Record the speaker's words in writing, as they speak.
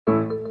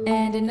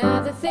And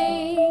another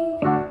thing.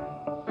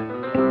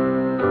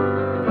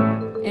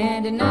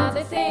 And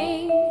another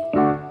thing.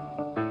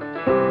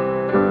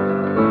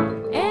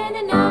 And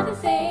another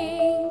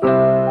thing.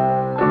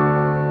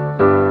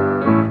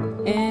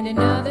 And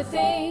another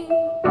thing.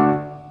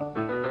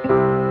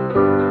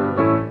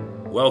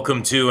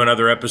 Welcome to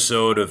another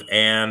episode of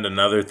And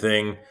Another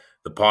Thing,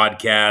 the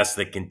podcast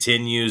that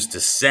continues to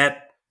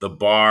set the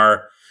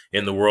bar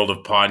in the world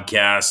of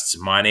podcasts.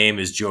 My name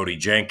is Jodie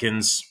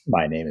Jenkins.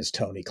 My name is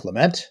Tony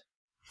Clement.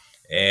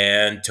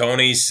 And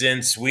Tony,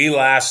 since we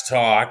last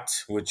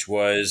talked, which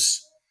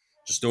was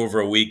just over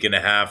a week and a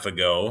half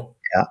ago,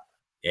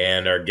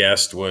 and our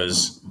guest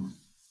was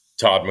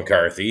Todd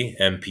McCarthy,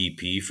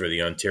 MPP for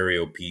the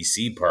Ontario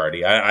PC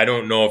Party. I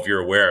don't know if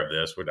you're aware of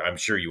this, but I'm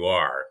sure you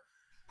are.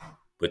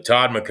 But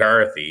Todd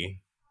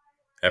McCarthy,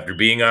 after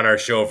being on our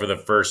show for the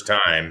first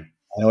time,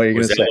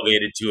 was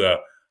elevated to a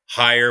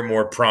higher,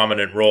 more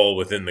prominent role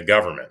within the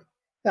government.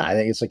 Yeah, I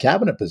think it's a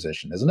cabinet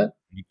position, isn't it?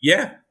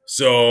 Yeah.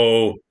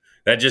 So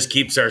that just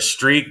keeps our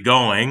streak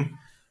going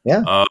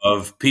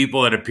of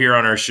people that appear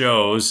on our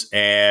shows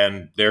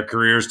and their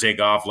careers take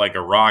off like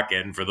a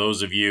rocket. And for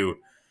those of you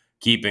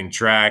keeping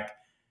track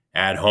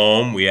at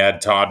home, we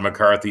add Todd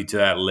McCarthy to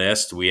that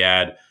list. We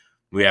have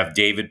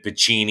David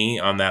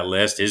Piccini on that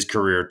list. His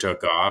career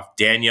took off.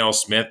 Danielle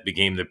Smith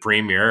became the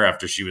premier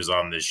after she was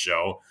on this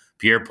show.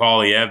 Pierre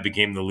Poilievre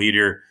became the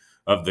leader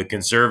of the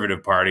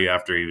Conservative Party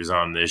after he was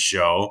on this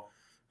show.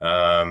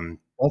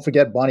 Don't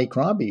forget Bonnie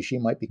Crombie. She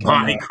might become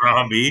Bonnie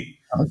Crombie,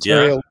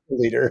 Ontario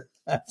leader.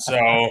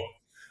 So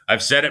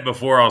I've said it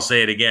before. I'll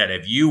say it again.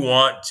 If you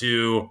want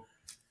to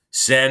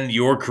send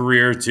your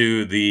career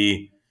to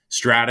the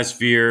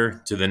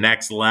stratosphere, to the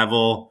next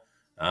level,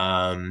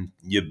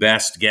 you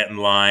best get in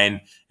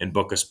line and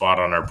book a spot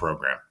on our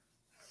program.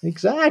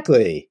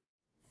 Exactly.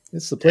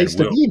 It's the place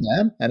to be,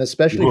 man. And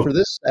especially for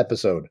this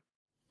episode.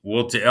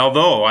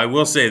 Although I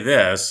will say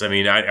this, I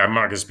mean, I'm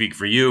not going to speak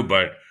for you,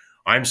 but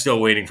I'm still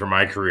waiting for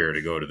my career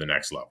to go to the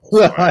next level.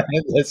 So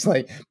it's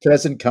like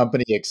present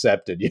company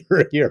accepted.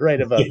 You're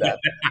right about that.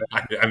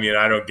 I mean,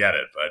 I don't get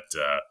it, but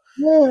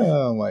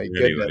oh my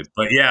goodness.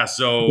 But yeah,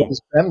 so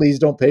Bentleys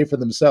don't pay for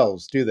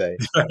themselves, do they?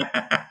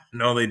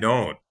 No, they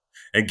don't.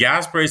 And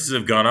gas prices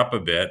have gone up a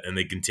bit, and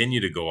they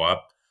continue to go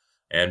up.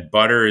 And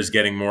butter is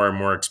getting more and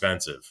more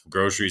expensive.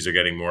 Groceries are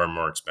getting more and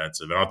more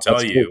expensive. And I'll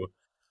tell you,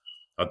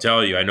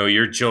 I know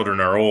your children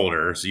are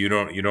older, so you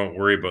don't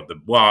worry about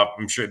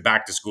I'm sure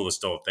back to school is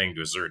still a thing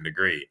to a certain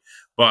degree,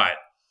 but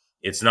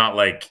it's not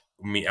like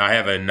me. I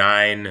have a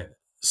 9,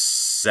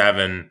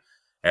 7,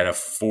 and a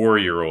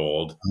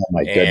 4-year-old. Oh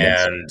my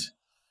goodness. And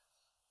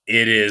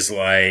it is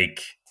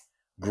like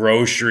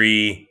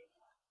grocery.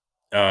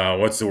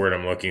 What's the word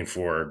I'm looking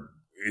for?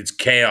 It's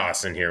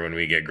chaos in here when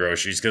we get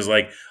groceries because,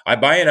 like, I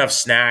buy enough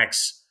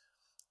snacks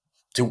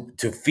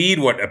to feed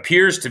what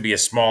appears to be a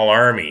small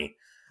army.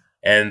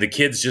 And the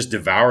kids just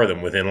devour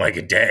them within like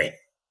a day.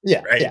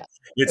 Yeah. Right. Yeah.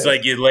 It's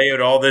like you lay out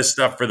all this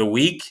stuff for the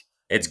week.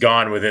 It's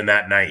gone within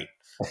that night.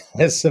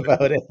 That's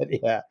about it.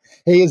 Yeah.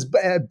 Hey,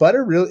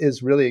 butter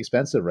is really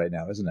expensive right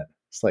now, isn't it?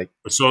 It's like,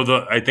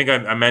 I think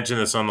I mentioned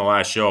this on the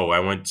last show.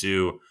 I went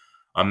to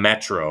a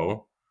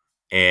Metro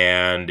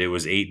and it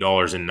was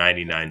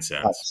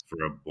 $8.99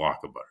 for a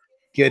block of butter.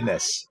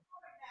 Goodness.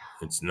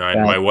 It's $9.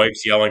 Yeah. My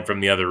wife's yelling from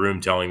the other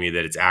room telling me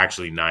that it's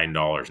actually $9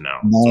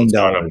 now. So it's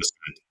gone up to $7.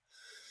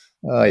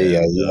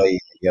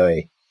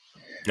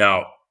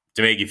 Now,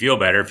 to make you feel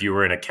better, if you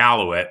were in a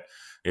Calumet,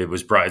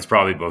 it's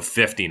probably about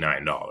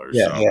 $59.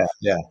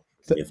 Yeah.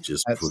 It's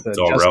just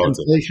all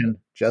relative.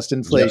 Just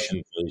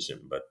inflation.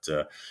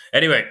 But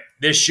anyway,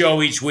 this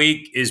show each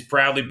week is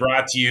proudly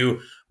brought to you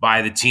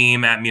by the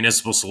team at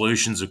Municipal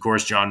Solutions. Of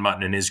course, John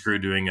Mutton and his crew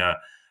doing a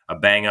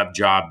bang-up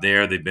job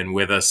there. They've been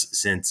with us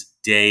since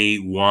day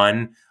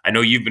one. I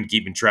know you've been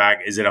keeping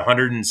track. Is it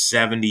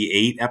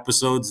 178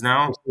 episodes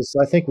now?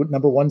 I think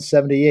number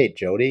 178,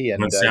 Jody.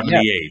 And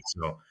 178.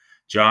 So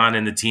John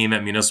and the team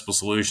at Municipal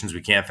Solutions, we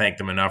can't thank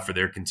them enough for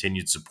their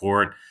continued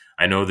support.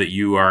 I know that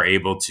you are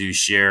able to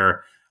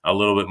share a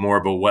little bit more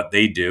about what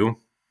they do.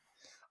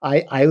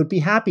 I would be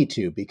happy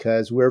to,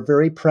 because we're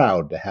very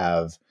proud to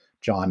have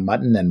John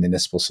Mutton and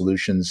Municipal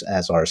Solutions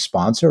as our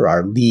sponsor,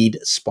 our lead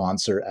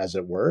sponsor, as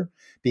it were,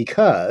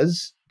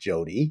 because,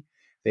 Jody,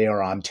 they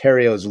are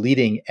Ontario's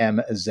leading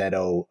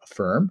MZO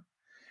firm.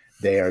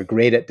 They are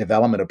great at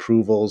development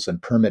approvals and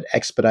permit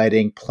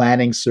expediting,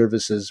 planning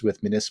services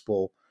with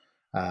municipal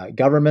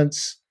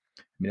governments,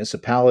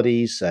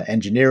 municipalities,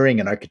 engineering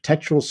and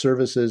architectural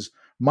services,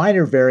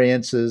 minor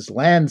variances,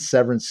 land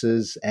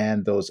severances,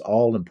 and those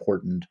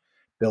all-important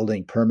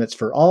building permits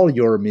for all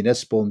your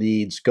municipal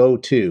needs. Go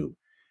to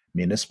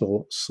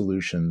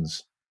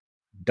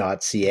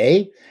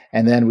municipalsolutions.ca.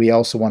 And then we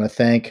also want to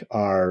thank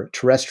our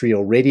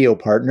terrestrial radio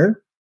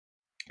partner,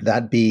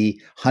 that'd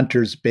be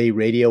Hunters Bay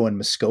Radio in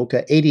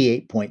Muskoka,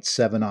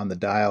 88.7 on the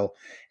dial.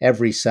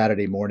 Every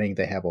Saturday morning,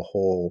 they have a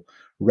whole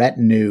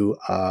retinue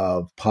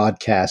of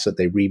podcasts that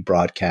they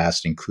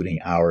rebroadcast, including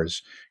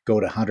ours. Go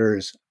to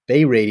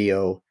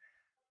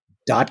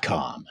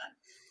huntersbayradio.com.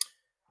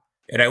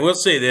 And I will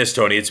say this,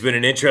 Tony, it's been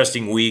an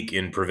interesting week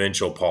in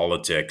provincial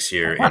politics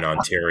here in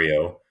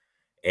Ontario.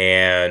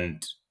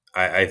 And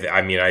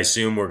I mean, I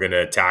assume we're going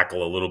to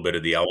tackle a little bit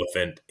of the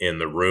elephant in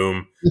the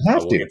room. We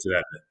have We'll to. get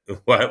to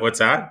that. What's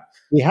that?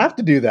 We have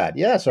to do that.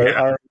 Yes, Yeah.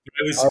 our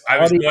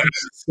Yeah.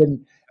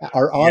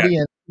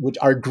 audience, which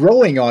our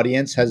growing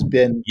audience, has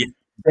been Yeah.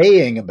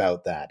 baying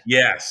about that.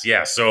 Yes.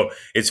 So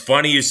it's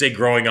funny you say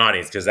growing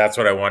audience, because that's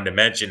what I wanted to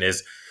mention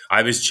is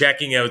I was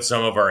checking out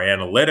some of our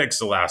analytics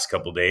the last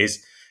couple of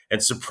days,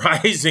 and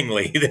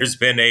surprisingly, there's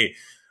been a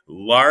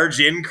large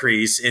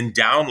increase in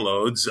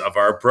downloads of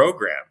our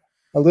program.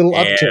 A little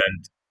And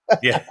uptick.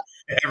 yeah,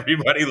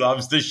 everybody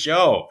loves the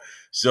show.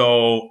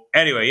 So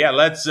anyway, yeah,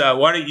 let's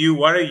why don't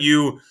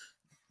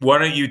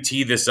you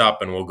tee this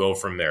up and we'll go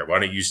from there. Why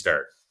don't you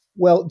start?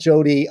 Well,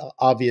 Jody,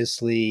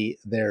 obviously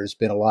there's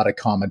been a lot of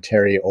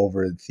commentary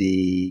over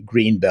the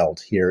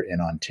Greenbelt here in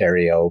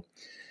Ontario,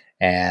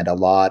 and a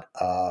lot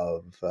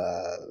of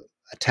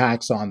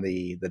attacks on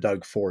the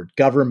Doug Ford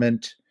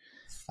government,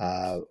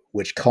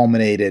 which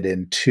culminated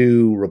in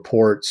two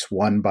reports,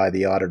 one by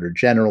the Auditor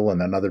General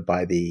and another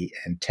by the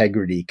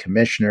Integrity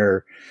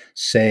Commissioner,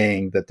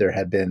 saying that there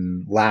had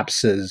been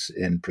lapses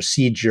in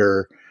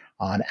procedure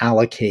on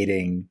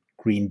allocating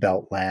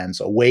Greenbelt lands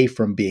away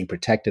from being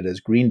protected as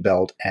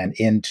Greenbelt and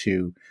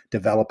into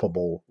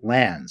developable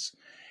lands.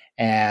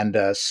 And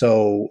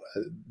so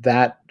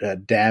those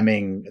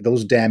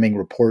damning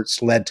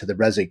reports led to the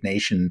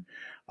resignation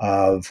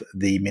of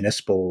the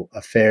Municipal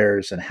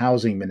Affairs and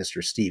Housing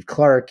Minister, Steve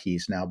Clark.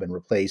 He's now been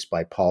replaced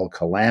by Paul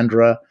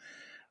Calandra.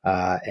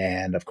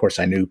 And of course,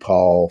 I knew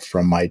Paul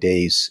from my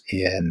days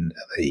in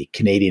the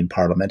Canadian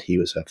Parliament. He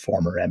was a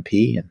former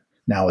MP and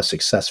now a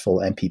successful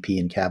MPP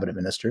and cabinet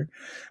minister.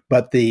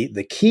 But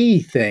the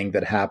key thing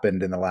that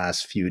happened in the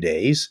last few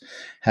days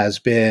has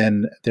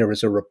been there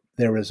was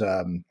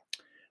a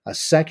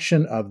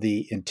section of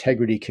the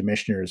Integrity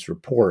Commissioner's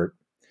report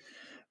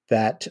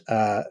that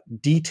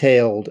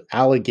detailed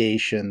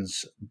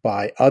allegations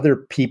by other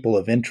people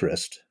of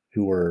interest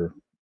who were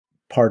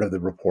part of the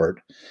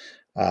report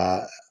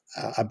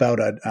about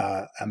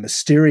a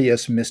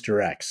mysterious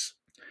Mr. X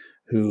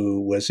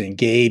who was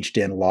engaged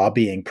in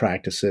lobbying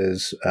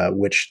practices,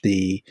 which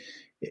the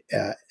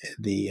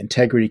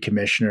Integrity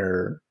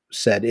Commissioner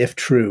said, if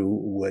true,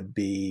 would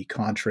be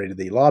contrary to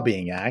the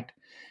Lobbying Act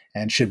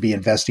and should be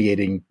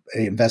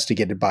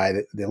investigated by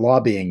the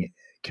Lobbying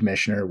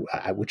Commissioner,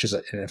 which is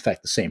in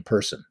effect the same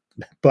person.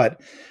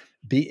 But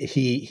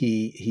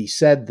he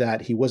said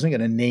that he wasn't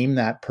going to name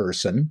that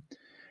person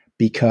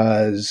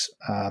because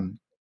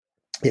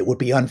it would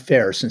be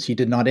unfair since he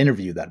did not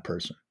interview that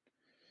person.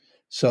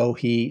 So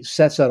he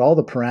sets out all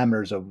the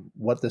parameters of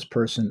what this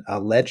person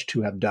alleged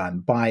to have done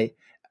by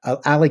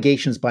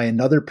allegations by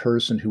another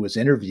person who was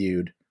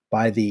interviewed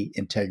by the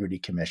Integrity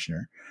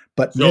Commissioner.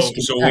 But so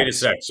wait a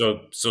sec.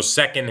 So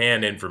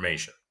secondhand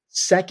information.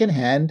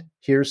 Secondhand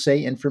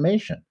hearsay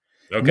information.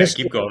 Okay,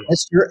 keep going.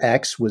 Mr.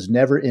 X was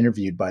never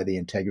interviewed by the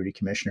Integrity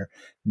Commissioner,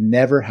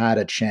 never had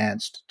a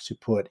chance to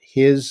put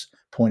his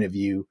point of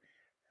view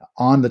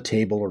on the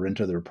table or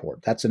into the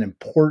report. That's an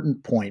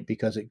important point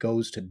because it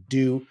goes to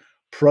due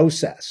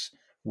process,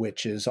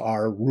 which is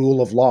our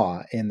rule of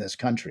law in this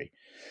country.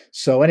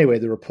 So anyway,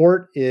 the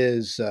report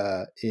is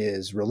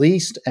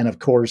released, and of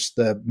course,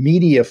 the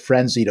media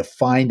frenzy to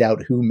find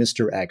out who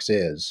Mr. X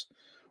is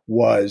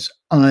was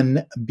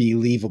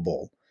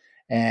unbelievable.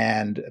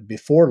 And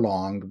before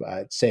long,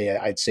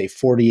 I'd say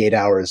 48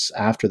 hours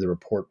after the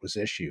report was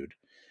issued,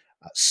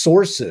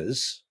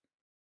 sources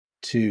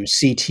to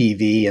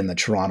CTV and the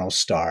Toronto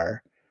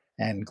Star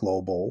and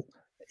Global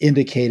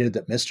indicated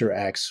that Mr.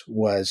 X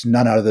was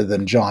none other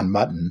than John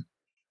Mutton,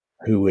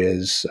 who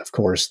is, of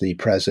course, the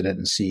president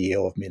and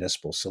CEO of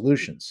Municipal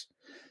Solutions.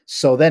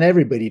 So then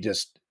everybody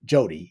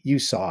Jody, you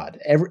saw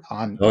it.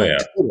 On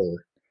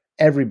Twitter,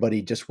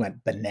 everybody just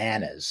went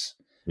bananas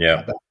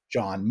about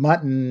John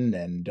Mutton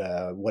and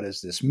what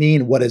does this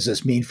mean? What does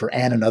this mean for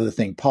And Another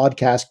Thing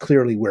podcast?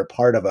 Clearly, we're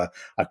part of a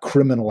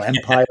criminal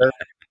empire.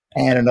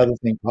 And Another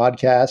Thing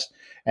podcast,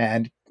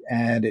 and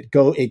it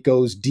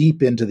goes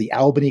deep into the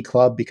Albany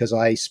Club because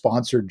I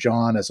sponsored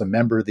John as a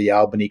member of the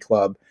Albany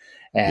Club,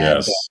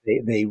 and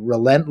they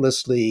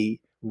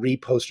relentlessly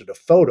reposted a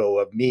photo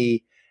of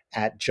me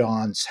at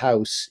John's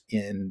house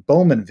in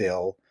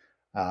Bowmanville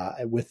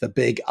with the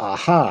big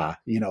aha.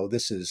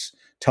 This is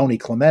Tony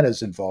Clement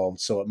is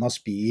involved, so it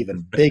must be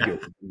even bigger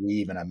than we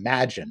even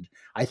imagined.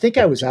 I think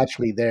I was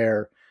actually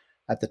there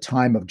at the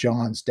time of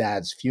John's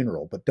dad's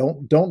funeral, but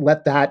don't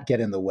let that get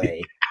in the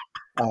way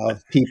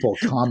of people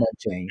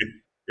commenting.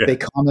 Yeah. They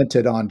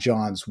commented on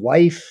John's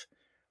wife.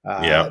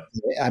 I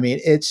mean,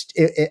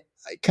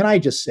 can I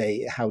just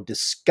say how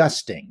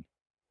disgusting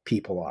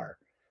people are?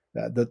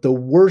 The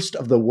worst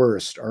of the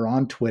worst are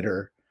on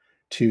Twitter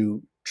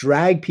to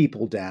drag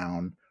people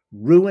down,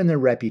 ruin their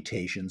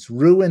reputations,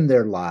 ruin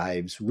their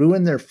lives,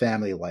 ruin their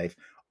family life.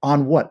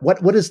 On what?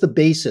 What is the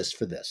basis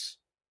for this?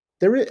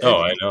 There is.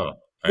 I know.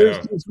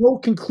 There's no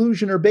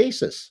conclusion or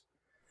basis.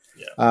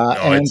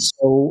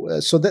 So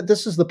that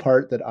this is the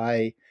part that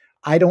I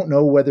I don't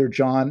know whether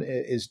John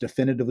is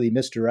definitively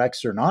Mr.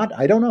 X or not.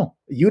 I don't know.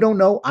 You don't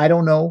know. I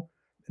don't know.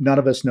 None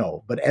of us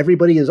know. But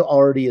everybody is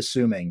already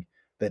assuming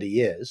that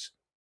he is.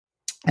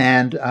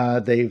 And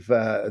they've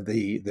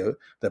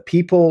the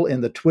people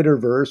in the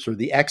Twitterverse or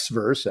the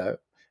Xverse.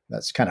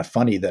 That's kind of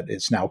funny that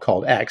it's now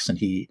called X, and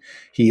he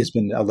has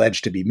been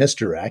alleged to be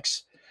Mr.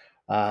 X.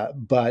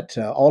 But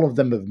all of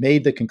them have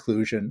made the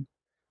conclusion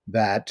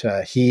that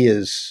he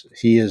is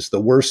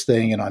the worst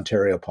thing in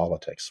Ontario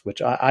politics,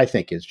 which I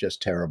think is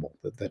just terrible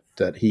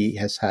that he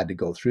has had to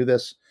go through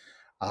this.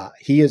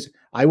 He is.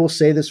 I will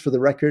say this for the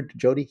record,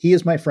 Jody. He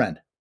is my friend.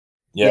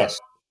 Yeah. Yes,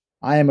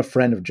 I am a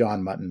friend of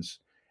John Mutton's,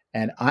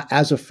 and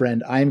as a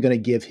friend, I am going to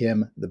give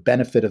him the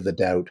benefit of the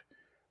doubt.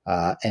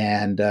 If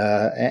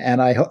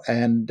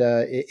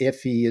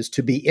he is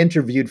to be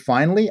interviewed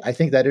finally, I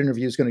think that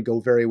interview is going to go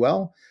very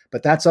well.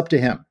 But that's up to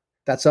him.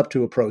 That's up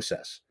to a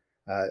process.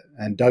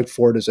 And Doug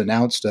Ford has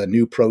announced a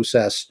new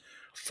process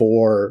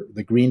for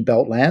the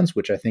Greenbelt lands,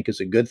 which I think is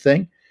a good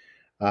thing.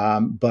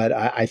 But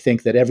I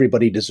think that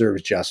everybody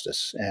deserves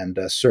justice, and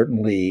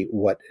certainly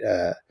what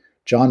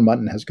John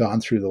Mutton has gone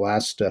through the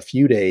last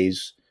few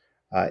days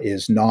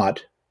is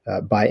not,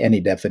 by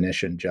any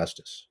definition,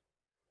 justice.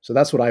 So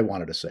that's what I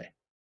wanted to say.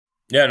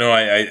 Yeah, no,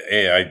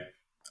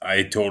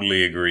 I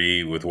totally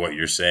agree with what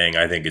you're saying.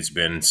 I think it's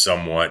been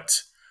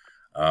somewhat,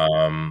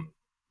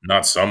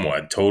 not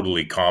somewhat,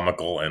 totally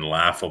comical and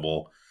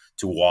laughable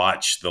to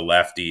watch the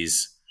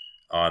lefties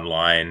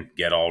online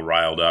get all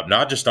riled up,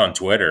 not just on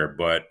Twitter,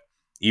 but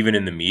even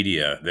in the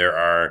media. There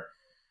are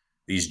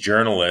these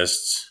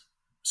journalists,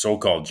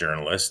 so-called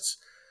journalists,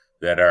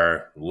 that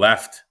are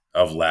left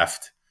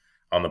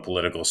on the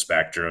political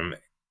spectrum,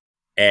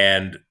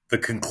 and the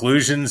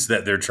conclusions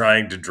that they're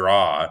trying to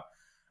draw,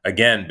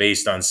 again,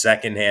 based on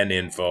secondhand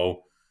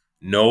info,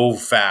 no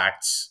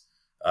facts,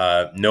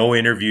 no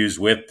interviews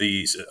with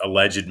the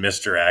alleged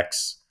Mr.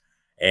 X,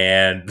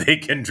 and they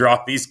can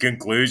draw these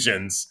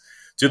conclusions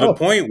to the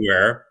point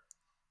where,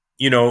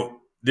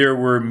 there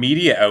were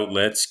media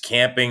outlets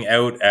camping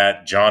out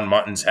at John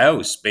Mutton's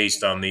house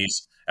based on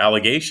these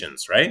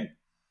allegations, right?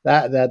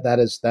 That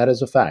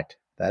is a fact.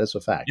 That is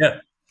a fact. Yeah.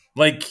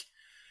 Like,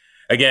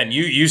 again,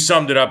 you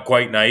summed it up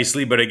quite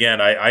nicely, but again,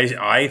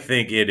 I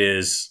think it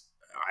is,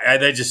 I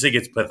just think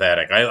it's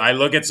pathetic. I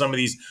look at some of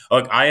these,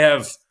 look, I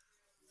have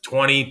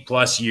 20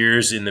 plus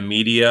years in the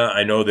media.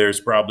 I know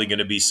there's probably going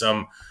to be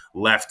some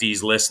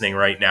lefties listening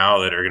right now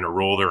that are going to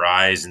roll their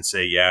eyes and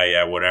say,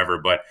 yeah, whatever.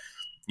 But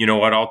you know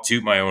what? I'll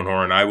toot my own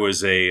horn. I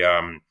was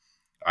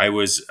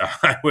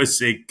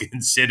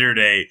considered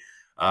a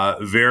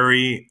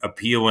very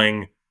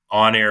appealing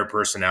on-air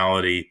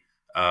personality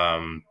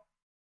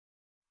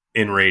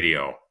in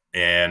radio,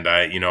 and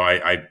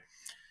I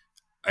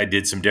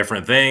did some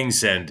different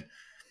things, and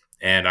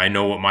I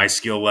know what my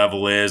skill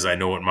level is. I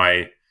know what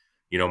my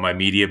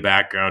media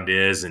background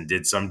is, and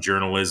did some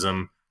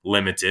journalism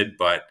limited,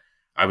 but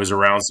I was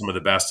around some of the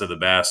best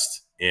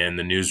in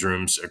the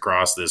newsrooms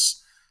across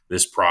this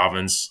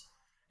province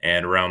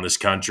and around this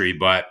country.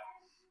 But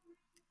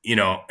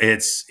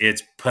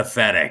it's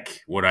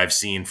pathetic what I've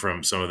seen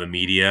from some of the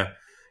media.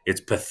 It's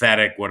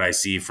pathetic what I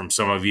see from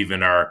some of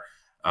even our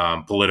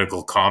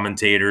political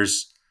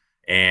commentators,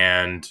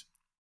 and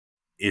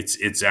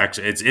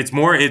it's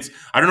more. I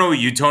don't know about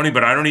you, Tony,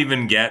 but I don't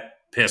even get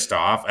pissed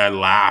off. I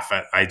laugh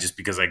just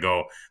because I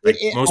go, like,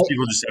 most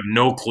people just have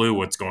no clue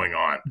what's going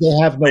on. They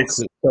have no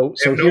clue. So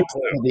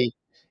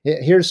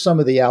here's some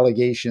of the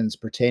allegations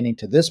pertaining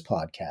to this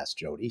podcast,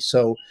 Jody.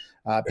 So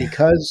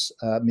because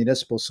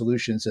Municipal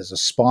Solutions is a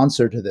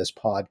sponsor to this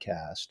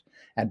podcast,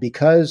 and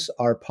because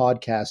our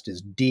podcast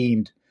is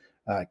deemed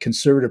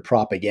conservative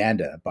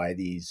propaganda by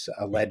these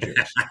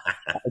allegers,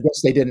 I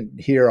guess they didn't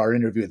hear our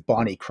interview with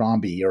Bonnie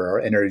Crombie or our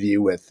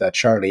interview with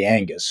Charlie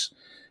Angus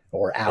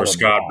or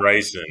Scott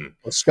Bryson.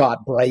 Or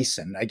Scott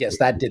Bryson. I guess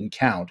that didn't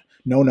count.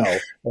 No.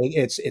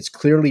 It's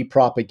clearly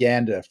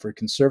propaganda for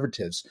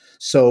conservatives.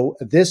 So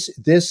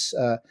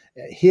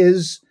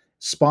his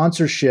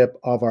sponsorship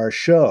of our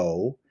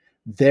show,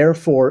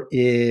 therefore,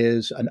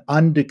 is an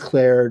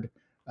undeclared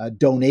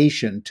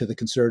donation to the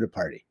Conservative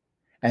Party,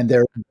 and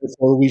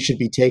therefore we should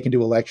be taken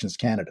to Elections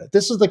Canada.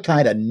 This is the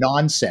kind of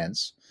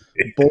nonsense,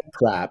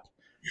 bullcrap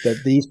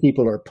that these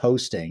people are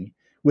posting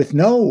with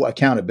no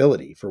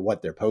accountability for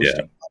what they're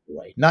posting. By the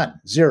way, none,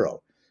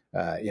 zero.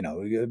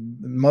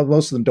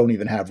 Most of them don't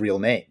even have real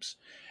names,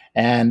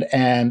 and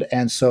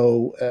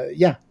so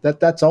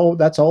that's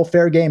all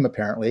fair game.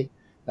 Apparently,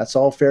 that's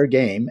all fair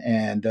game,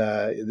 and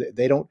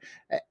they don't,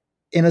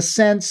 in a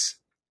sense.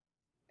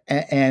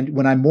 And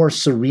when I'm more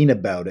serene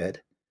about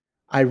it,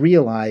 I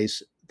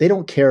realize they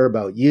don't care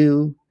about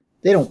you.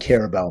 They don't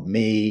care about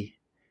me.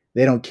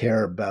 They don't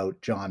care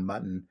about John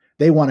Mutton.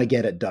 They want to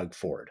get at Doug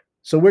Ford.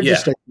 So we're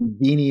just a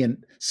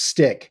convenient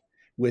stick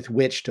with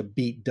which to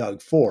beat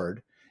Doug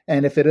Ford.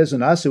 And if it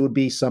isn't us, it would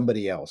be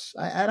somebody else.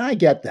 And I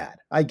get that.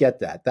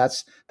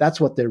 That's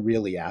what they're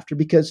really after.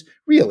 Because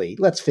really,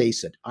 let's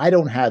face it, I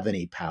don't have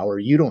any power.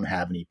 You don't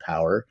have any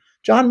power.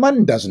 John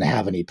Mutton doesn't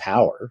have any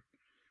power.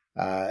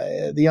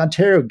 The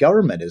Ontario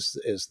government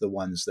is the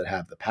ones that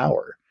have the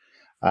power.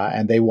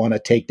 And they want to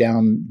take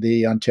down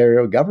the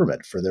Ontario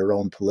government for their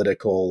own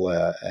political,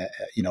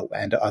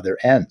 and other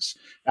ends,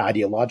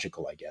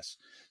 ideological, I guess.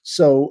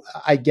 So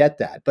I get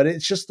that, but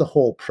it's just the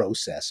whole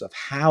process of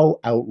how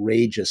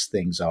outrageous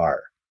things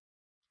are.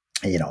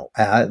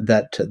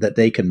 That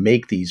they can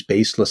make these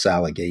baseless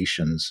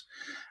allegations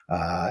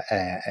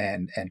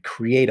and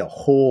create a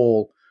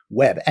whole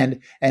web.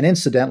 And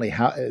incidentally,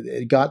 how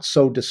it got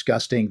so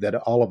disgusting that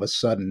all of a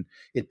sudden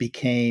it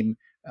became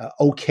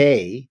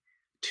okay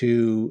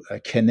to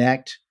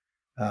connect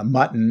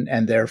Mutton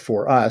and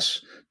therefore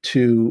us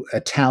to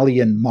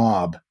Italian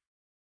mob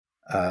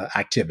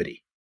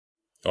activity.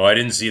 Oh, I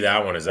didn't see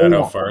that one. Is that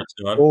how far it's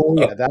gone? Oh,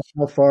 yeah, that's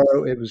how far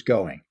it was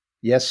going.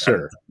 Yes,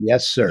 sir.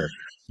 Yes, sir.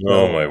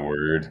 Oh, my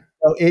word.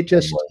 So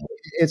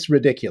it's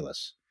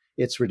ridiculous.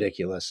 It's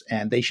ridiculous.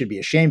 And they should be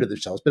ashamed of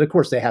themselves. But of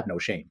course, they have no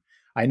shame.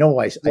 I know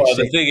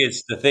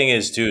the thing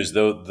is too, is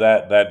though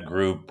that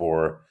group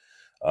or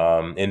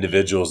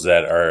individuals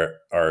that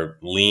are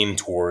lean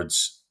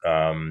towards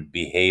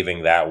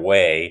behaving that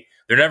way,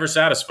 they're never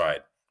satisfied,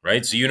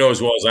 right? So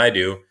as well as I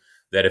do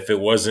that if it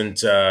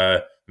wasn't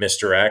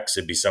Mr. X,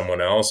 it'd be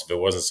someone else. If it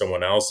wasn't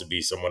someone else, it'd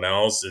be someone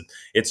else.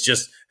 It's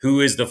just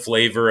who is the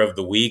flavor of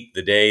the week,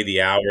 the day,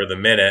 the hour, the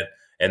minute,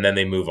 and then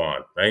they move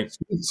on, right?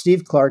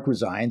 Steve Clark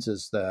resigns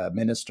as the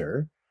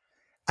minister.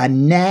 A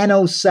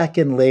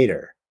nanosecond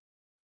later,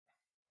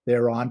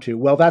 they're on to,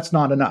 well, that's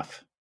not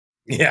enough.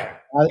 Yeah.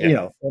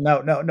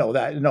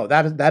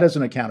 That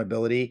isn't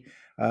accountability.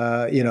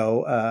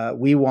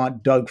 We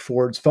want Doug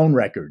Ford's phone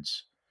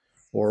records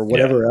or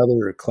whatever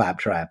other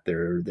claptrap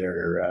they're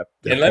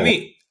and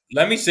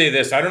let me say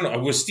this. I don't know.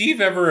 Was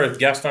Steve ever a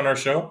guest on our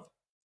show?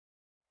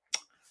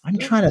 I'm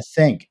trying to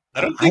think.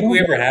 I don't think we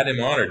ever had him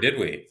on, or did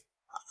we?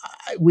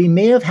 We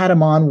may have had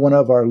him on one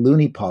of our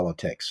loony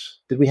politics.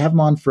 Did we have him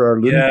on for our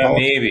loony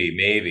politics?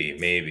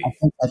 Maybe.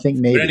 I think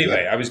maybe. But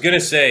anyway, I was going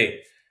to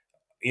say,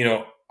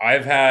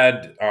 I've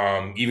had,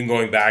 even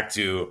going back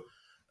to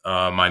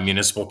my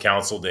municipal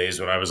council days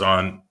when I was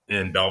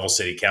in Belleville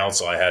City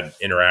Council, I had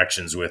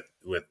interactions with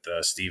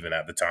Stephen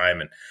at the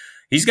time, and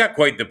he's got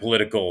quite the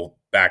political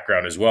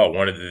background as well.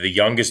 One of the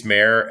youngest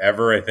mayor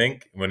ever, I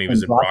think, when he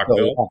was in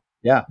Brockville.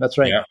 Yeah, that's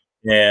right. Yeah.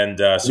 And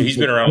so he's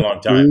been around a long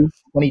time.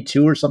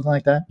 22 or something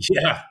like that.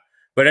 Yeah.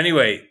 But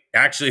anyway,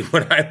 actually,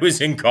 when I was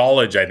in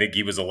college, I think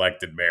he was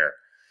elected mayor.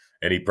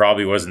 And he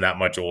probably wasn't that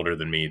much older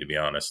than me, to be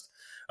honest.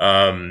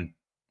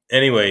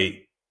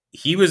 Anyway,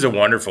 he was a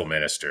wonderful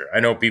minister. I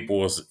know people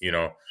will,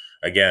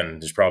 again,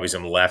 there's probably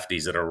some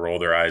lefties that'll roll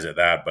their eyes at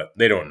that, but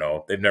they don't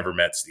know. They've never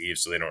met Steve,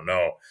 so they don't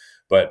know.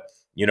 But,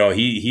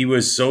 he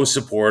was so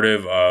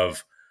supportive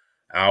of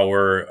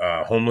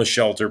our homeless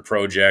shelter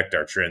project,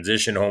 our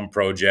transition home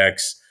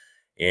projects.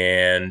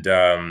 And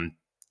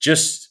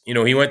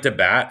he went to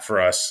bat for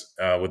us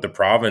with the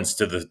province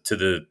to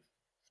the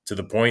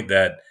point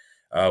that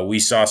we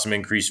saw some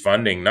increased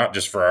funding, not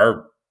just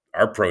for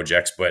our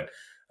projects, but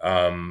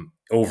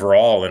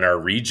overall in our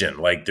region.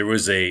 Like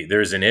there's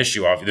an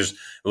issue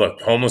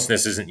look,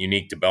 homelessness isn't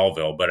unique to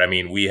Belleville, but I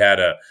mean, we had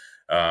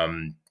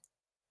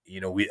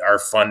our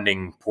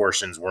funding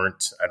portions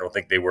weren't, I don't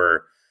think they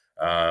were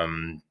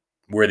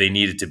where they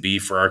needed to be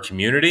for our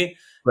community.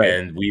 Right.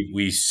 And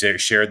we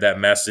shared that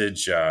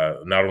message,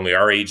 not only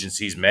our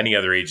agencies, many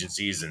other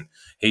agencies in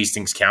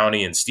Hastings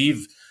County. And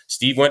Steve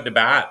went to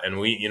bat, and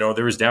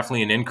there was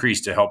definitely an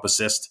increase to help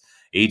assist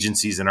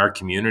agencies in our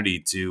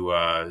community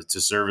to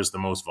service the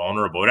most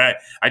vulnerable. And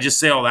I just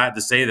say all that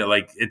to say that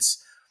like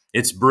it's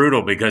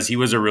brutal because he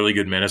was a really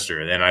good minister,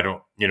 and I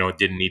don't it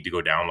didn't need to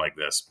go down like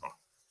this.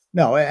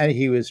 No, and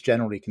he was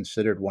generally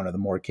considered one of the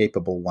more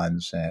capable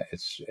ones.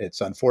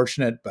 It's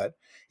unfortunate, but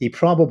he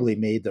probably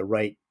made the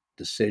right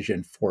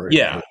decision for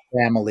his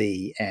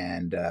family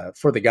and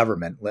for the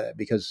government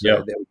because they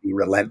would be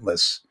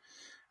relentless.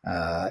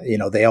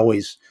 They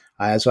always,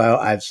 as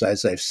I've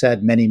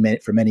said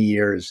for many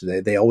years,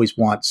 they always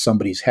want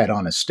somebody's head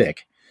on a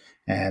stick,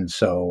 and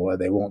so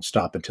they won't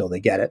stop until they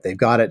get it. They've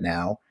got it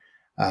now.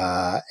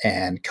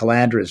 And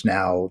Calandra is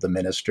now the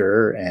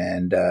minister,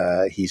 and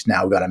he's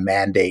now got a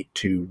mandate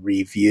to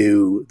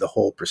review the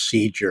whole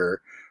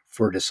procedure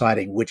for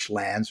deciding which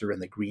lands are in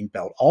the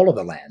Greenbelt. All of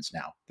the lands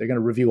now. They're going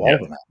to review all of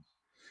the lands.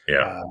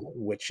 Yeah.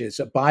 Which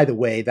is, by the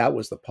way, that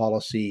was the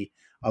policy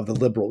of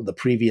the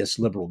previous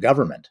Liberal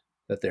government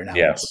that they're now.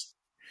 Yes.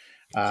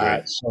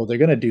 So they're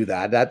going to do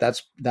that.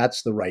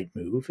 That's the right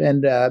move,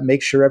 and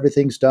make sure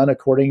everything's done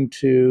according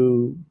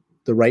to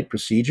the right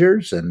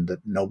procedures, and that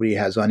nobody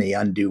has any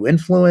undue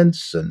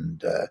influence,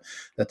 and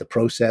that the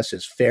process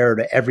is fair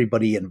to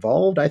everybody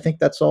involved. I think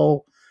that's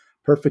all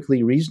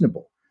perfectly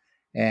reasonable.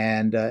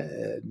 And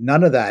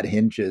none of that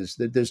hinges.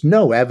 There's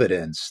no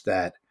evidence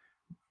that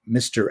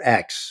Mr.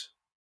 X,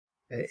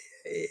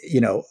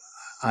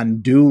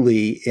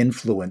 unduly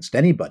influenced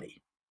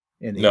anybody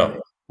in the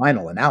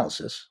final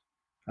analysis.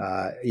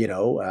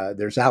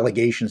 There's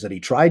allegations that he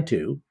tried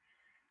to.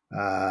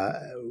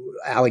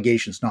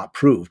 Allegations not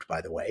proved,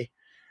 by the way.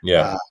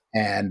 Yeah.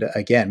 And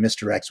again,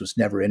 Mr. X was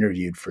never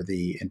interviewed for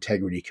the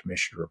Integrity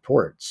Commission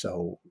report.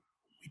 So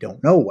we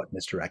don't know what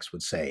Mr. X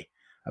would say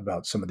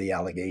about some of the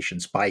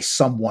allegations by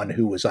someone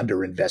who was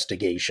under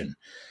investigation.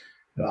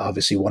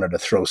 Obviously wanted to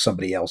throw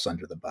somebody else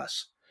under the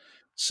bus.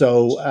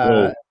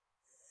 So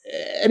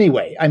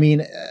anyway, I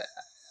mean,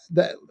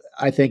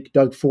 I think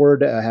Doug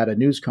Ford had a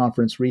news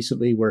conference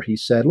recently where he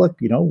said, look,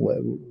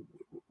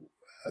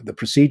 the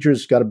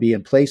procedure's got to be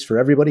in place for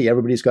everybody.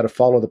 Everybody's got to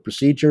follow the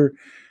procedure.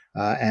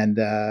 And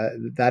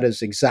that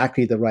is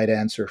exactly the right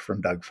answer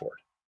from Doug Ford.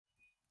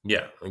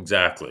 Yeah,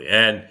 exactly.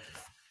 And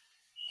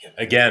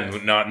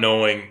again, not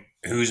knowing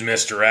who's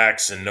Mr.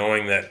 X and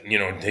knowing that,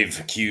 they've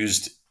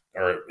accused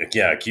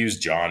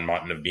John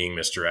Mutton of being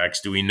Mr.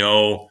 X. Do we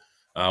know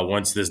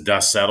once this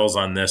dust settles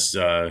on this,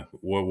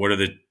 what are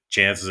the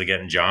chances of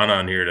getting John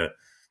on here to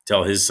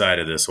tell his side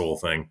of this whole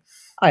thing?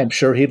 I'm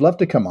sure he'd love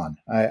to come on.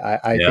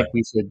 I think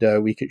we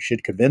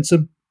should convince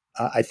him.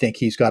 I think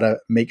he's got to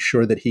make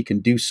sure that he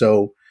can do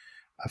so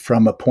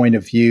from a point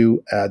of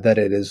view that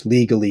it is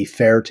legally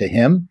fair to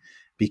him,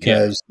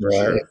 because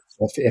sure.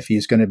 if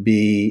he's going to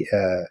be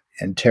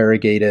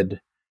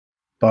interrogated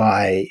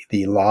by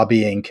the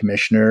lobbying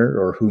commissioner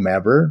or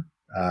whomever,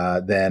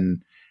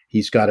 then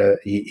he's got to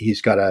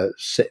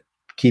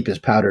keep his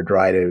powder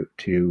dry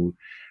to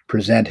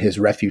present his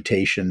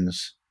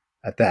refutations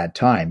at that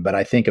time. But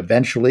I think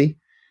eventually,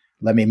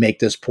 let me make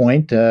this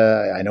point.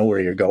 I know where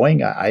you're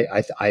going.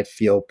 I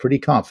feel pretty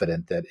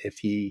confident that if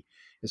he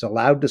is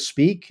allowed to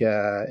speak,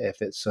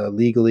 if it's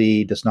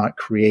legally does not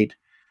create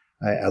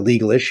a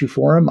legal issue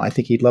for him, I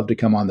think he'd love to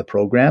come on the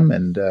program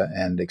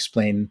and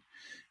explain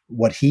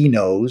what he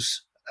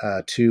knows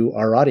to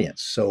our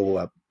audience.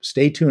 So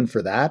stay tuned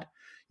for that.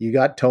 You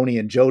got Tony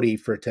and Jodie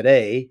for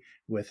today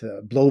with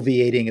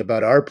bloviating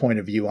about our point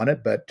of view on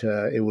it, but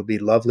it would be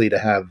lovely to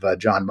have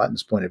John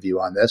Mutton's point of view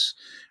on this,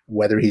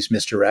 whether he's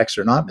Mr. X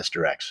or not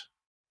Mr. X.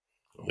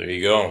 Well, there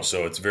you go.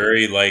 So it's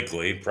very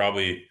likely,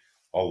 probably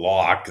a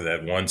lock,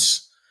 that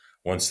once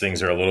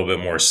things are a little bit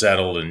more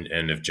settled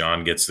and if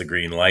John gets the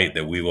green light,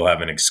 that we will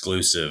have an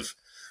exclusive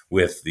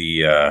with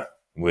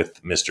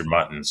with Mr.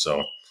 Mutton.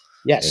 So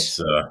yes,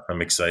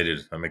 I'm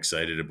excited. I'm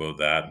excited about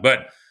that.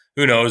 But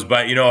who knows?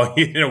 But in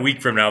a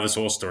week from now, this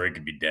whole story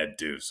could be dead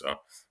too. So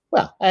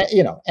well,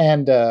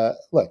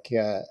 look,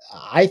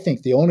 I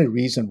think the only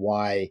reason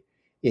why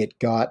it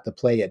got the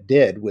play it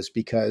did was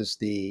because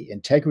the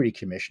integrity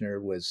commissioner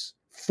was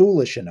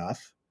foolish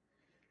enough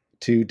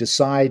to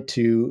decide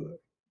to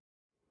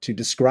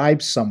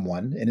describe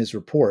someone in his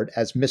report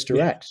as Mr.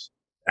 X.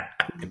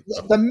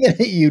 The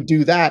minute you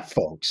do that,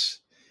 folks,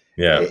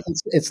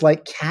 it's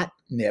like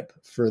catnip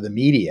for the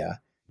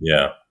media.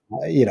 Yeah.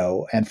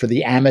 And for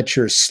the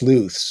amateur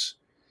sleuths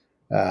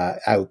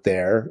out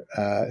there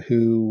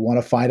who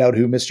want to find out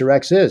who Mr.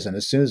 X is. And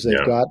as soon as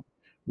they've got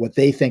what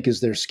they think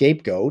is their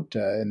scapegoat,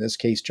 in this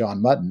case,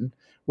 John Mutton,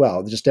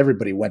 well, just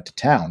everybody went to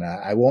town.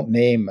 I won't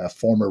name a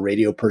former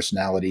radio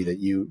personality that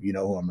you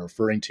know who I'm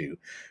referring to.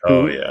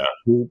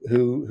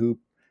 Who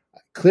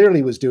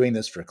clearly was doing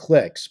this for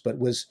clicks, but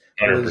was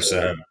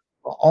 100%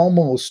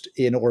 almost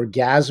in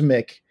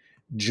orgasmic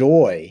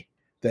joy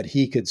that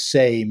he could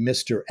say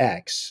Mr.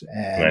 X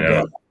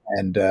and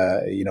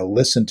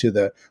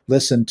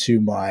listen to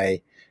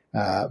my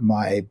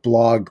my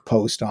blog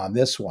post on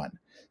this one.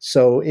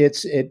 So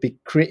it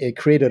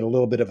created a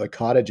little bit of a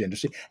cottage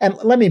industry. And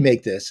let me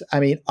make this.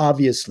 I mean,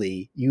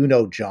 obviously,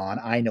 John.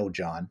 I know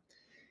John.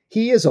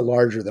 He is a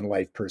larger than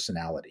life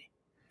personality.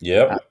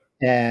 Yeah.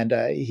 And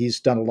he's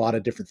done a lot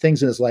of different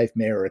things in his life.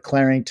 Mayor of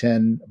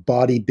Clarington,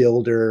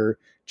 bodybuilder,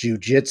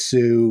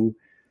 jiu-jitsu.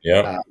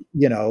 Yeah.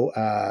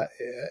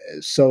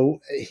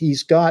 So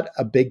he's got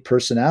a big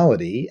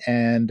personality,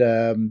 and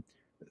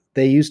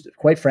they used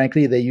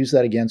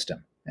that against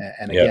him.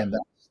 And again,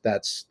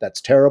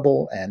 that's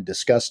terrible and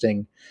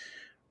disgusting.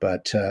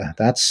 But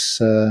that's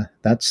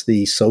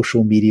the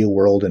social media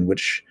world in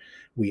which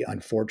we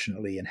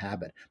unfortunately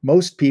inhabit.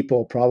 Most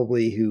people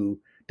probably who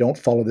don't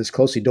follow this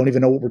closely don't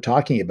even know what we're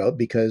talking about,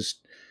 because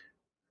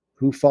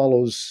who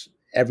follows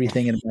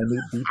everything in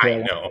minute detail?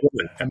 I know.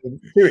 I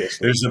mean,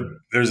 seriously,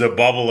 there's a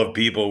bubble of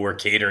people we're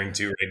catering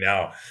to right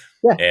now,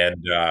 and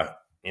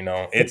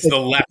it's the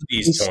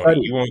lefties,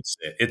 Tony. You won't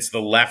say it. It's the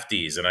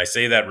lefties, and I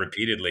say that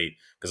repeatedly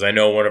because I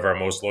know one of our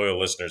most loyal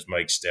listeners,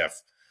 Mike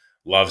Steff,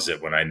 loves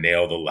it when I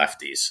nail the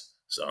lefties.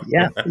 So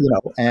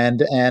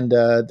and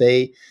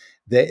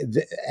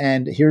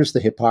here's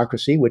the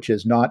hypocrisy, which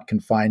is not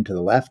confined to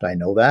the left. I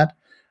know that,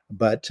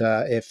 but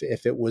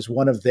if it was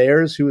one of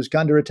theirs who was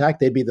under attack,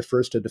 they'd be the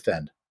first to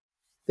defend.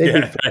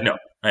 I know.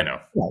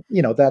 Well,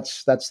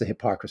 that's the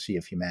hypocrisy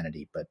of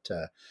humanity. But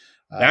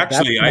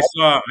actually, I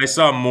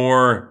saw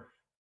more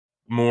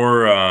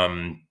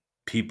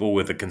people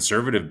with a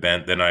conservative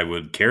bent than I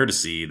would care to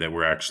see that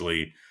were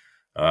actually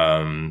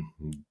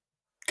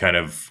kind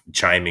of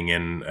chiming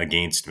in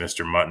against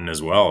Mr. Mutton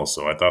as well.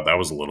 So I thought that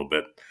was a little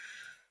bit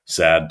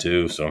sad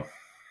too. So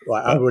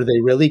were they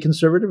really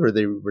conservative, or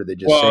were they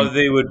just? Well,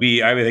 they would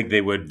be. I would think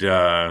they would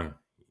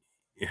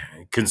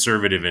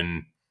conservative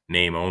in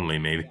name only,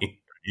 maybe.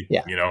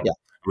 Yeah.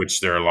 which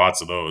there are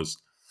lots of those.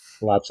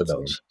 Lots of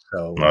those.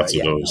 So lots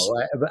of those.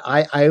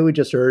 I would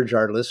just urge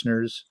our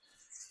listeners,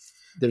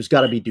 there's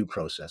got to be due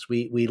process.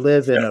 We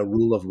live in a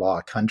rule of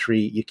law country.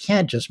 You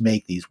can't just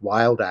make these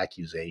wild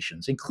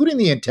accusations, including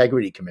the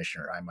integrity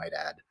commissioner, I might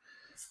add,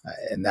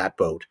 in that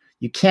boat.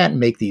 You can't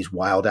make these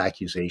wild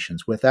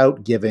accusations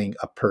without giving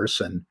a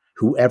person,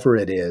 whoever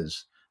it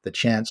is, the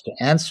chance to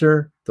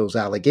answer those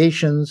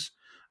allegations,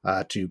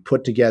 to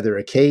put together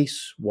a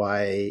case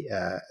why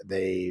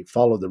they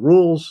follow the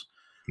rules,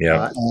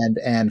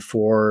 and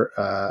for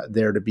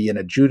there to be an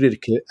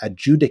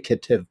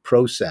adjudicative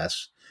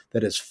process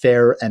that is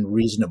fair and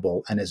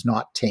reasonable and is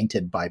not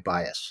tainted by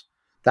bias.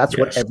 That's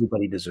what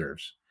everybody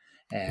deserves.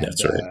 And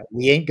that's right.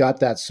 We ain't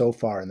got that so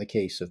far in the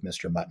case of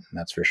Mr. Mutton,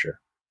 that's for sure.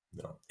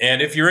 No.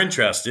 And if you're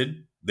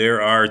interested,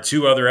 there are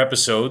 2 other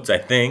episodes, I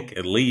think,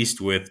 at least,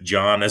 with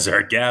John as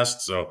our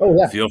guest. So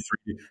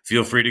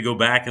feel free to go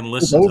back and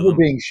listen to them. Those are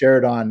being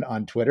shared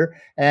on Twitter.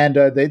 And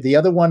the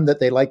other one that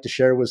they like to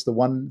share was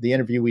the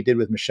interview we did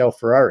with Michelle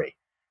Ferrari,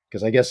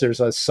 because I guess there's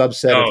a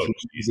subset of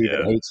people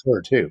that hates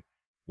her too.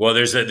 Well,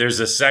 there's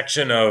a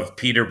section of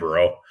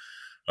Peterborough,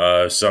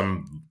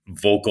 some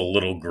vocal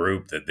little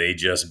group that they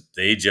just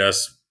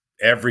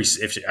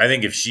I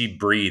think if she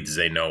breathes,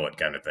 they know it,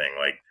 kind of thing.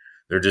 Like,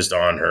 they're just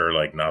on her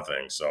like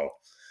nothing. So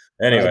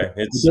anyway,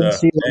 I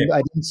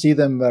didn't see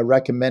them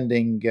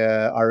recommending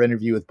our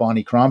interview with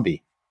Bonnie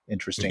Crombie.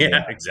 Interesting.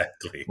 Yeah,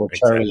 exactly. Or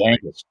Charlie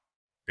Angus.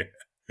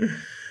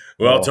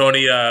 Well,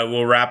 Tony,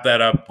 we'll wrap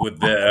that up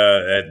with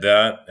at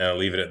that. I'll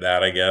leave it at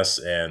that, I guess.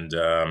 And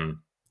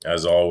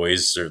as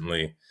always,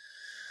 certainly,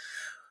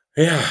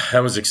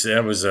 that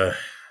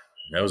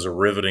was a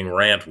riveting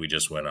rant we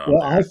just went on.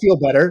 Well, I feel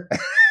better.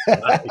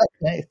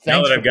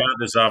 Now that I've got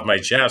this off my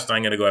chest,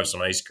 I'm going to go have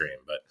some ice cream.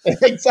 But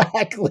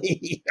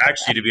exactly.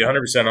 Actually, to be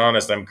 100%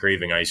 honest, I'm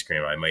craving ice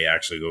cream. I may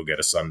actually go get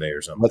a sundae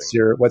or something.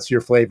 What's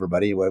your flavor,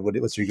 buddy?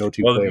 What's your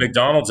go-to? Well, flavor?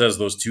 McDonald's has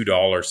those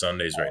 $2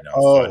 sundaes right now.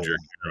 Fudge or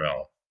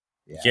caramel.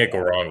 You can't go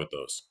wrong with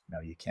those. No,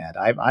 you can't.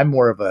 I'm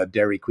more of a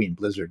Dairy Queen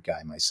Blizzard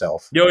guy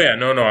myself. Oh yeah,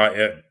 no,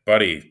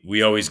 buddy.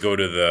 We always go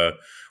to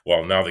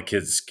now the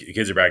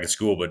kids are back in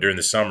school, but during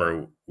the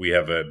summer we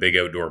have a big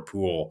outdoor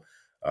pool.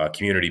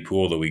 Community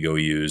pool that we go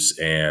use,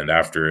 and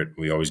after it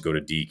we always go to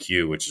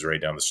DQ, which is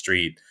right down the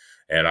street,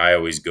 and I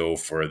always go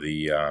for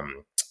the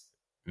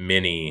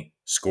mini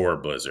Score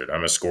Blizzard.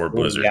 I'm a Score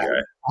Blizzard guy.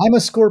 I'm a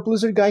Score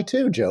Blizzard guy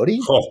too, Jody.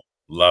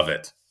 Love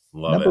it.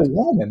 Number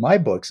one in my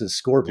books is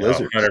Score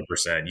Blizzard.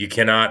 100%. You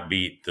cannot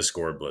beat the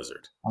Score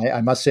Blizzard.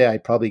 I must say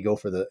I'd probably go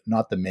for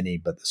not the mini,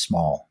 but the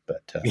small.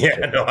 But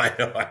I know.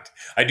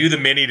 I do the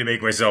mini to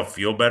make myself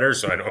feel better,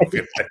 so I don't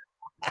feel like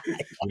you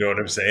know what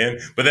I'm saying?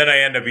 But then I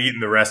end up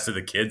eating the rest of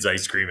the kids'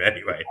 ice cream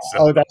anyway.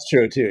 So. That's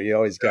true too. You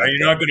always got. Are you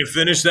not going to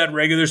finish that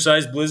regular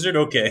size Blizzard?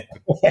 Okay.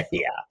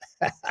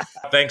 Yeah.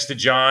 Thanks to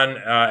John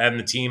and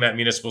the team at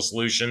Municipal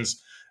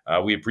Solutions.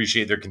 We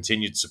appreciate their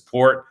continued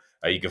support.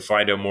 You can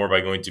find out more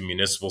by going to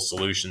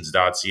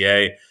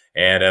municipalsolutions.ca.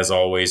 And as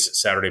always,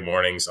 Saturday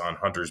mornings on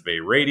Hunters Bay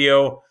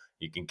Radio.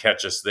 You can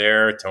catch us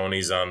there.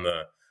 Tony's on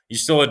you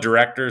still a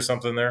director or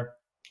something there?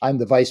 I'm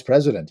the vice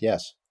president.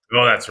 Yes.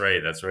 Oh, that's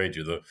right. That's right.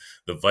 You're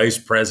the vice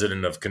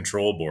president of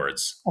control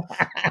boards.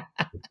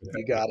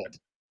 You got it.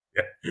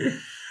 Yeah.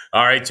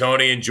 All right,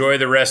 Tony, enjoy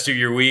the rest of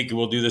your week.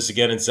 We'll do this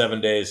again in 7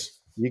 days.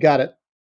 You got it.